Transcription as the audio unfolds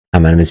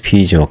my name is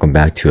PeeJ and welcome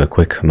back to a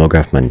quick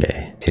Mograph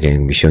Monday. Today I'm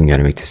going to be showing you how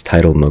to make this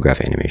title Mograph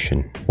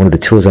animation. One of the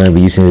tools I'm going to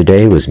be using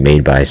today was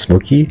made by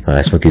Smoqi.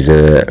 Smoqi is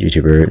a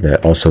YouTuber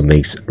that also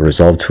makes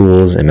Resolve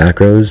tools and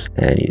macros,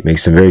 and he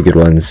makes some very good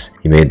ones.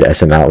 He made the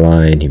SM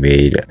outline, he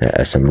made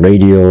the SM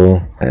Radial,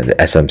 the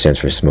SM stands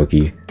for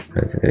Smoqi.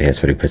 He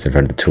has what he puts in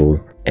front of the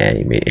tool, and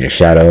he made Inner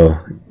Shadow.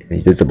 He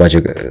did a bunch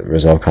of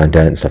Resolve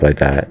content and stuff like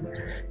that.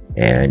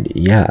 And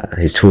yeah,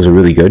 his tools are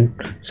really good,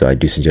 so I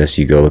do suggest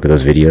you go look at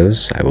those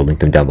videos. I will link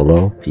them down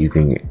below. You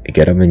can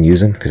get them and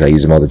use them because I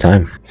use them all the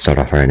time. Start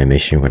off our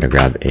animation. We're going to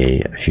grab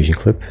a fusion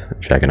clip,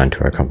 drag it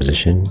onto our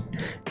composition,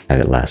 have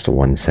it last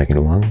 1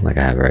 second long like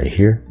I have it right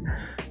here.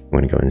 I'm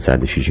going to go inside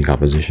the fusion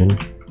composition.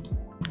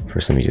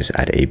 First, let me just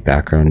add a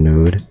background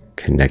node,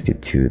 connect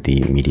it to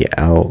the media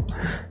out,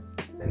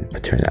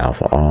 and turn the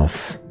alpha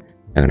off.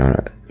 I'm going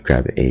to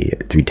grab a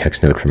 3D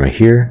text node from right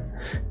here,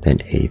 then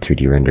a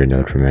 3D render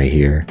node from right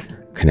here,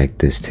 connect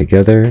this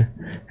together,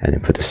 and then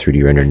put this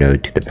 3D render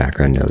node to the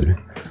background node.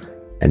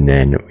 And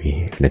then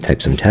we're going to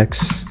type some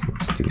text.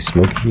 Let's do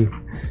Smoqi,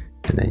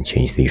 and then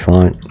change the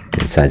font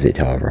and size it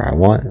however I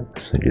want.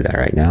 So I'll do that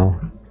right now.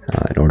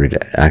 In order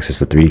to access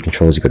the 3D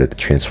controls, you go to the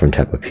transform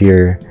tab up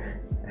here,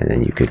 and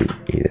then you could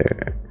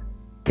either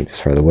make this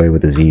farther away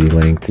with the Z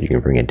length, or you can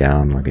bring it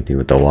down like I do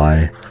with the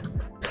Y,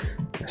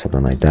 or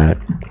something like that.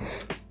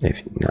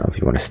 If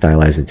you want to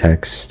stylize the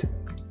text,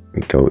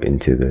 we go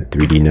into the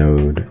 3D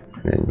node,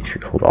 and then if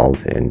you hold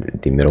Alt and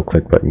the middle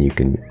click button, you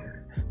can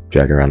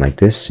drag around like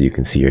this so you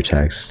can see your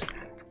text.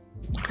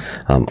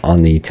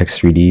 On the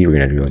text 3D, we're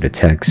going to go to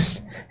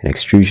text and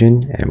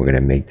extrusion, and we're going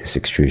to make this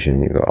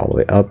extrusion go all the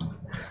way up,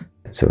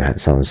 so it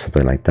has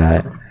something like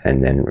that.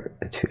 And then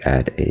to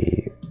add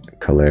a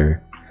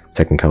color,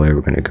 second color,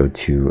 we're going to go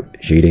to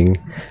shading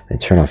and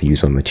turn off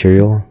use one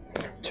material,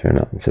 turn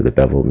on so the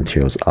bevel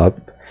material's up,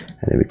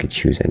 and then we could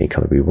choose any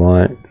color we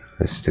want.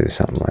 Let's do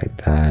something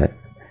like that.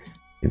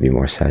 Maybe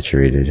more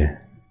saturated.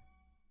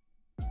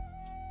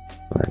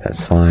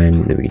 That's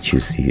fine. Then we can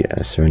choose the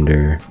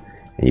render,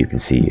 and you can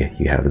see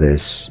you have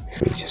this.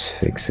 We just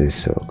fix this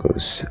so it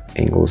goes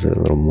angles it a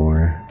little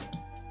more.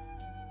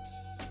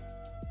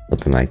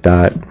 Something like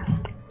that.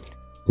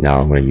 Now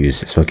I'm going to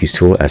use Smoqi's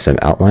tool, SM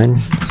outline.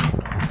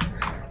 So,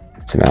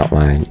 SM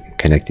outline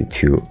connected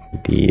to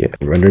the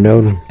render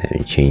node, and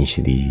we change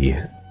the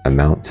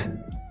amount.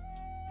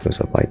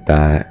 Goes up like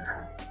that.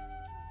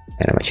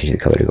 And I might change the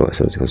color to go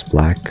so it goes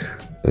black.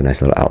 So a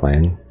nice little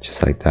outline,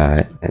 just like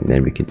that. And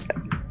then we could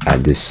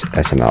add this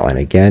SM outline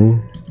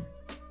again,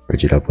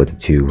 merge it up with the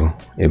two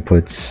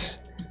inputs,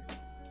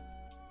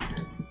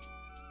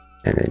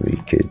 and then we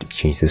could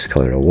change this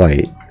color to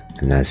white,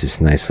 and that's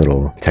this nice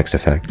little text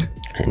effect.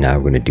 And now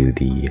we're going to do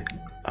the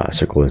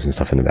circles and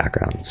stuff in the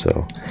background.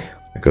 So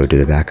I go to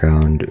the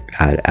background,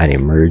 add a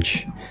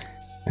merge.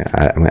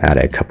 I'm going to add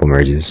a couple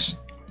merges.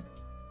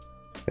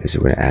 So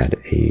we're going to add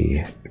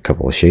a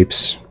couple of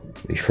shapes.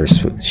 The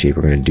first shape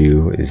we're going to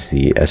do is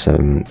the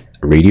SM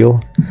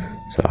Radial.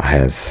 So I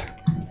have,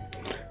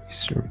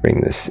 just bring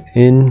this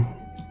in,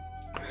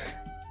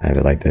 I have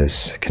it like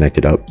this, connect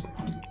it up,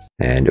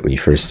 and when you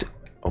first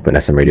open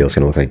SM Radial, it's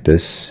going to look like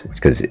this. It's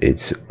because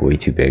it's way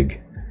too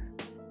big.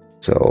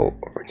 So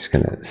we're just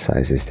going to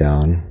size this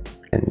down,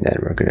 and then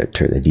we're going to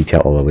turn the detail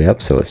all the way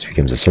up so it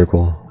becomes a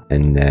circle,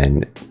 and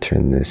then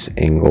turn this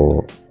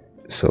angle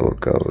so it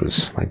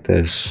goes like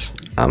this.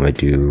 I'm gonna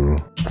do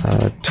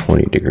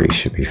 20 degrees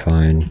should be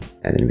fine,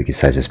 and then we can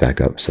size this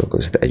back up so it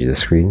goes to the edge of the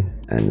screen.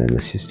 And then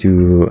let's just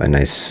do a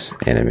nice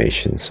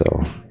animation. So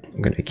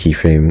I'm gonna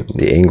keyframe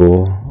the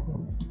angle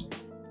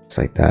just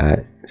like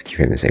that. Let's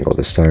keyframe this angle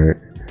to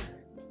start.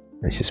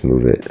 Let's just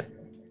move it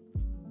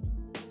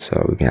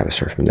so we can have a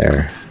start from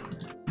there,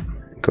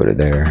 go to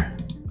there.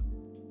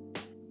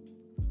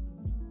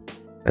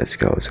 Let's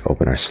go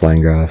open our spline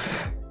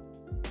graph,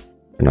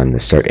 and on the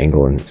start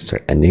angle and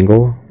start end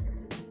angle,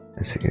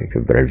 let's get a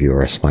better view of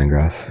our spline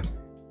graph.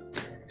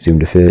 Zoom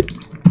to fit.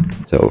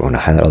 So we want to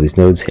highlight all these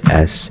nodes, hit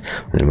S,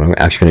 and then what I'm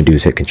actually going to do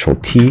is hit Control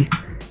T,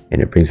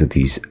 and it brings up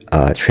these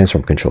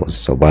transform controls.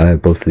 So while I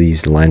have both of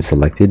these lines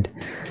selected,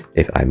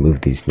 if I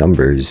move these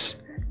numbers,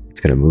 it's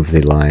going to move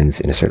the lines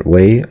in a certain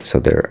way, so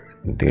they're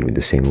going to be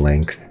the same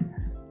length.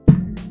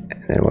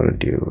 And then I want to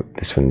do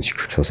this one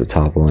controls the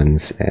top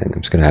ones, and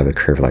I'm just going to have a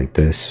curve like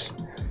this.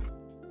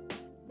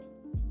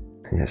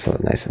 Yeah, so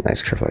a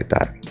nice curve like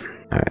that.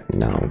 Alright,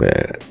 now I'm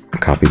gonna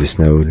copy this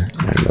node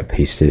and I'm gonna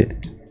paste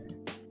it.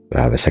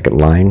 I have a second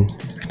line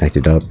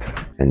connected up,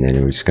 and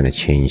then we're just gonna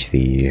change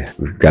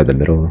grab the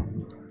middle.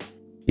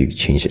 You can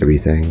change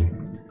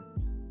everything.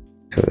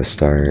 So to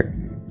start,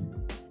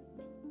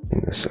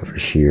 bring this over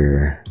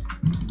here,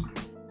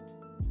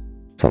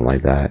 something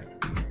like that.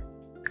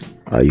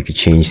 You could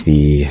change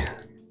the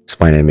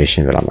spline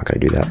animation, but I'm not gonna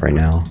do that right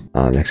now.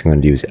 Next thing I'm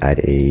gonna do is add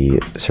a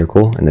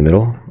circle in the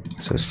middle.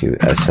 So let's do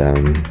S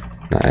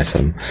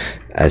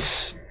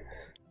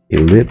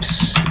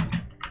ellipse,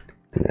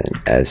 and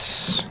then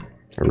S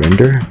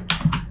render.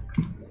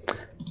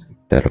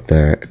 That up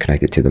there,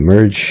 connect it to the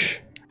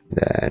merge.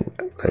 Then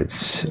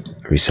let's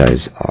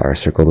resize our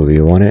circle the way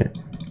we want it.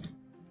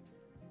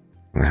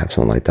 I have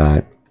something like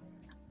that.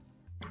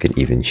 You can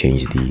even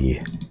change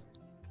the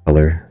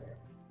color,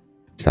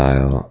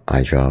 style,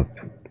 eye drop.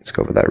 Let's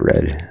go with that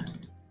red.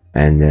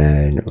 And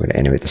then we're gonna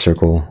animate the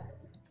circle.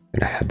 I'm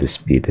gonna have this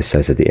be the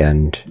size at the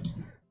end,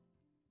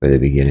 or the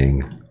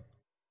beginning.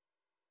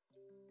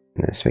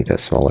 And let's make that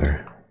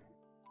smaller.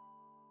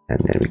 And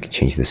then we can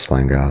change the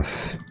spline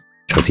graph.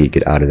 Control T to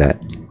get out of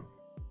that.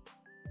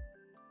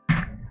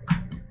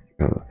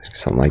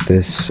 Something like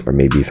this, or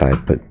maybe if I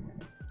put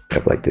it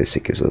up like this,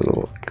 it gives a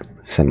little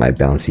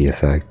semi-bouncy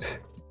effect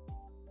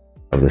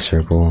of the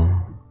circle.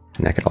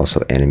 And I can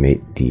also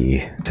animate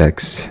the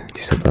text,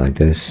 do something like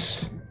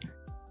this.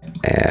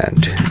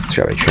 And let's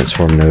grab a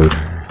transform node.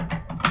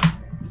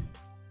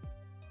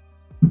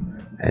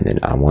 And then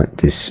I want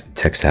this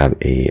text to have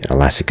an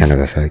elastic kind of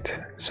effect.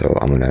 So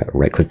I'm gonna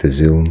right click the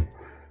zoom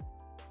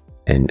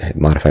and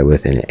modify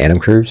with an atom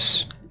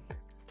curves.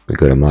 We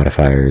go to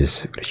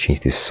modifiers, we're gonna change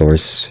the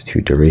source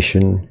to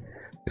duration,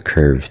 the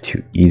curve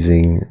to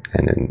easing,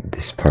 and then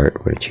this part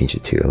we're gonna change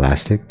it to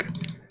elastic.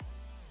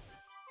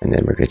 And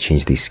then we're gonna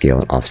change the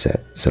scale and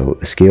offset. So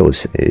the scale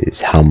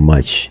is how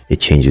much it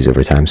changes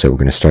over time. So we're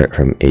gonna start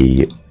from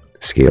a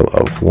scale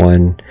of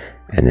 1,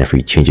 and then if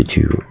we change it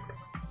to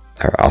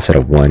our offset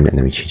of 1, and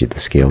then we change it the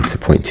scale to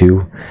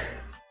 0.2,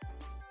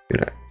 we're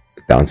gonna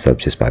bounce up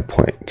just by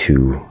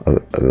 0.2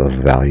 of a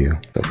value.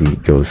 So if we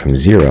go from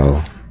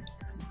 0,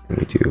 and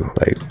we do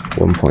like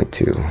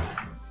 1.2,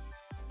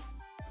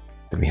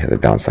 then we have it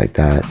bounce like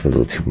that. It's a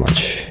little too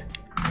much.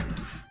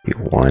 Be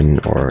 1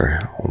 or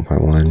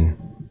 1.1.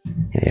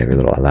 Yeah, you have a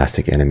little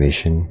elastic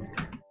animation.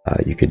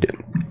 You could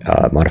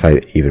modify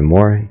it even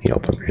more. You can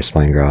open up your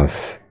spline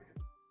graph,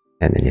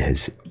 and then you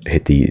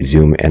hit the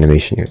zoom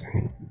animation.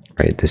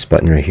 Right, this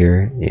button right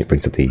here, it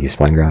brings up the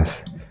spline graph,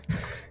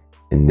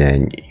 and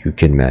then you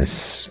can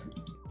mess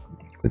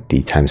with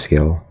the time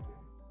scale,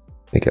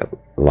 make it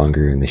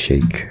longer and the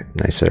shake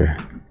nicer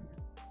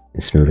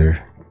and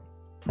smoother.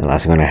 And the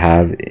last thing I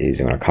have is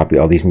I'm going to copy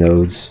all these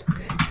nodes,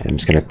 and I'm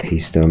just going to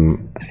paste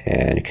them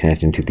and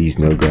connect them to these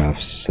node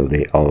graphs, so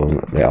they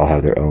all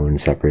have their own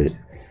separate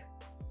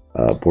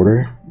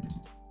border,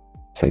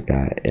 just like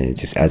that. And it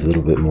just adds a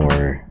little bit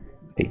more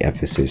like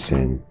emphasis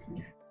and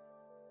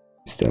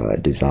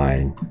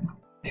design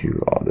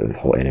to all the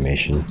whole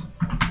animation.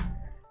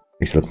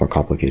 Makes it look more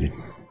complicated.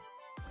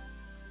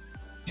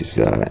 Just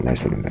a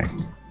nice looking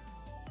thing.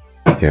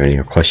 If you have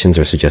any questions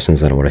or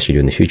suggestions on what I should do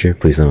in the future,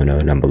 please let me know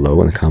down below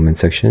in the comment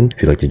section.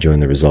 If you'd like to join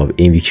the Resolve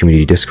AMV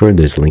community Discord,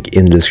 there's a link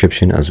in the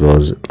description, as well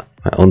as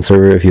my own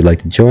server if you'd like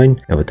to join.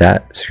 And with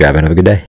that, subscribe and have a good day.